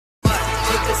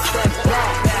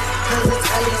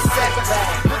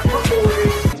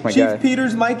Chief guy.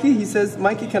 Peters, Mikey, he says,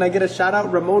 Mikey, can I get a shout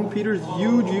out? Ramon Peters,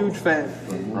 huge fan.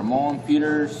 Ramon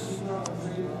Peters,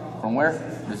 from where?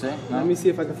 Does it say? No? Let me see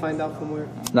if I can find out from where.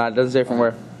 Nah, it doesn't say from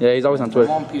where. Yeah, he's always on Twitter.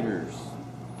 Ramon Peters,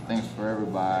 thanks for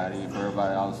everybody,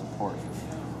 all the support.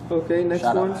 Okay, next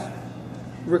shout one. Out.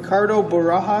 Ricardo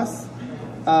Barajas.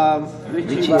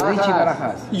 Richie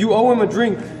Barajas. You owe him a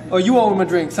drink. Oh, you owe him a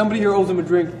drink. Somebody here owes him a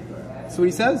drink. That's what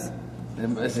he says.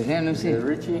 It's his name, let me see.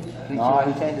 Richie? No,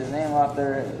 he changed his name out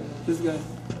there. This guy.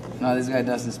 No, this guy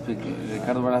doesn't speak.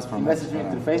 Ricardo Barajas from Mexico. He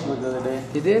messaged me through Facebook the other day.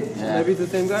 He did? Yeah. Maybe it's the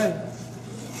same guy.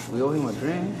 We owe him a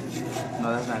drink.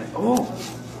 No, that's not it. Oh!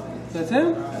 That's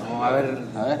him? Oh, a ver,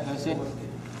 let me see.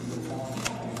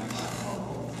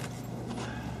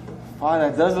 Oh,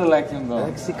 that does look like him though.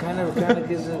 He kind of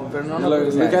gives it, but no,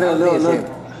 look at it, look.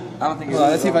 I don't think it's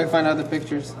let's see if I can find out the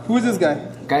pictures. Who is this guy?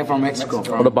 Guy from Mexico.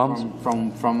 From the bums?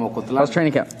 From Ocotlan. How's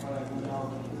training camp?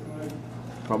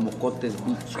 From Ocotes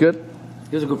Beach. It's good?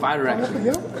 He was a good fighter, actually.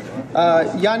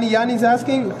 Yanni's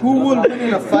asking, who will win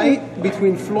in a fight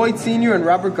between Floyd Sr. and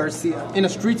Robert Garcia in a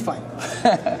street fight?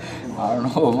 I don't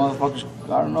know, motherfuckers.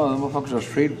 I don't know. The motherfuckers are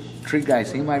street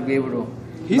guys. He might be able to.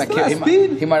 He might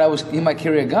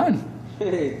carry a gun.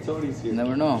 Hey, Tony's here. You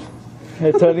never know.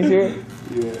 Hey, Tony's here?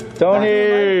 Yeah.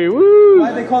 Tony! Woo!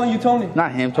 Why are they calling you Tony?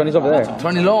 Not him. Tony's over there.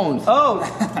 Tony Loans. Oh!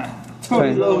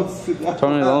 Tony Loans.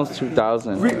 Tony Loans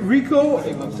 2000. Rico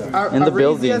in the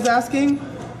building is asking,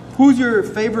 who's your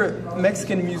favorite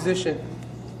Mexican musician?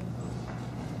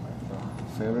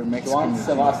 Favorite Mexican? Juan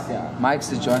Sebastian.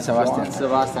 Mike's is Juan Sebastian. Juan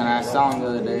Sebastian. I saw him the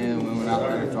other day when we went out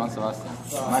there. Juan Sebastian.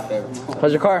 My favorite.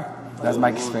 How's your car? That's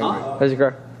Mike's favorite. How's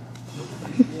your car?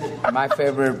 My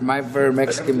favorite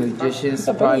Mexican musicians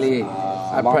probably.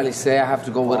 I'd probably say I have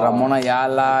to go with Ramon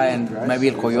Ayala and maybe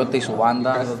El Coyote y su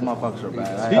banda. Those motherfuckers are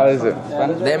bad. Right? How is it?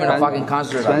 Them in a fucking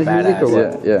concert are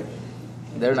badass. Yeah.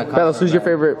 They're in a concert. Fellas, who's your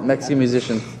favorite Mexican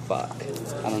musician? Fuck.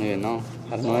 I don't even know.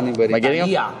 I don't know anybody. Am I getting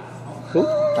him? Who?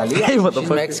 Talia. Hey, what the She's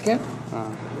fuck? Mexican?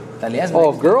 Talia's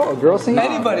Oh, Mexican. a girl singer?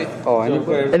 Anybody. Oh,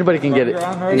 anybody. Anybody can get it.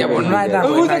 Yeah, but right now.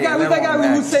 Who's that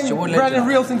guy who sang Brandon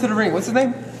Reels Into the Ring? What's his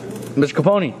name? Mr.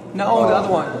 Capone. No, the other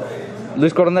one.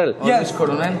 Luis Coronel. Yes.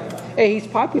 Coronel. Hey, he's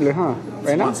popular, huh?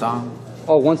 Right now? One song.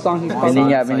 Oh, one song he's Mi popular.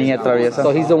 niña traviesa.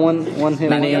 So he's the one hit.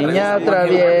 Mi niña It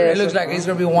traviesa. looks like he's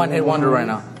gonna be one-hit wonder right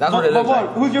now. That's what it looks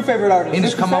like. Who's your favorite artist? He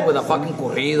just come up with a fucking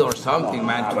corrido or something,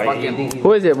 man. To fucking.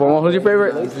 Who is it, Momo? Who's your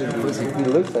favorite? He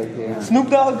looks like him. Snoop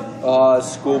Dogg?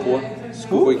 Schoolboy.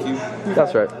 Schoolboy Q.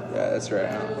 That's right. Yeah, that's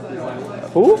right.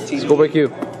 Who? Schoolboy Q.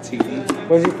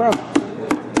 Where's he from?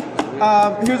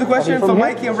 Here's a question from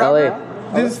Mikey and Robert.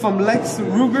 This is from Lex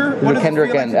Ruger. What is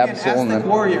Kendrick and Absol and them.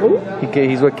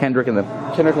 He's with Kendrick and them.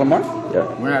 Kendrick Lamar? Yeah.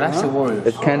 We're not actually warriors.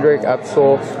 It's Kendrick,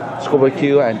 Absol, Schoolboy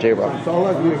Q, and J-Rock.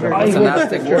 It's an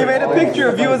Aztec He warrior. made a picture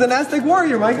of you as an Aztec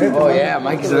warrior, Mikey. Oh yeah,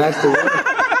 Mikey's an Aztec warrior.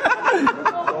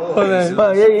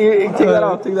 Take that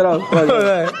off. Take that off. Look at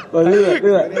that.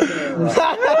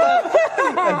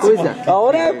 Who is that? Oh,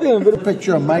 what happened? A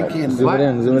picture of Mikey and Zoom it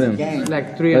in.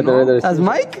 Like 3 and 0. That's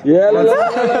Mike? Yeah, look.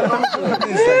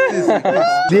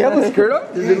 Do you have a skirt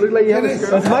on? Does it look like you have a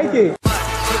skirt on? That's Mikey. Take a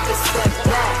step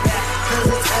back, 'cause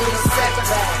it's Ellie Sack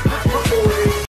back.